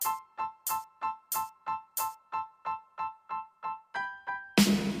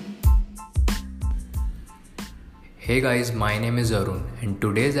Hey guys, my name is Arun and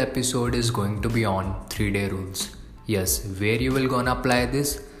today's episode is going to be on 3-day rules. Yes, where you will gonna apply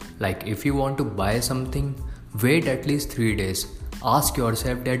this? Like if you want to buy something, wait at least 3 days. Ask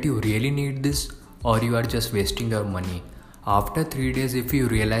yourself that you really need this or you are just wasting your money. After 3 days, if you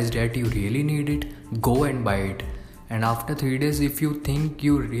realize that you really need it, go and buy it. And after 3 days, if you think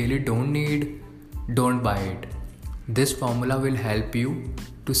you really don't need, don't buy it. This formula will help you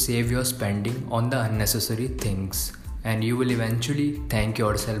to save your spending on the unnecessary things, and you will eventually thank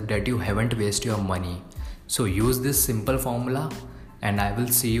yourself that you haven't wasted your money. So use this simple formula and I will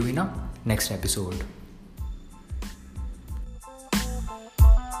see you in a next episode.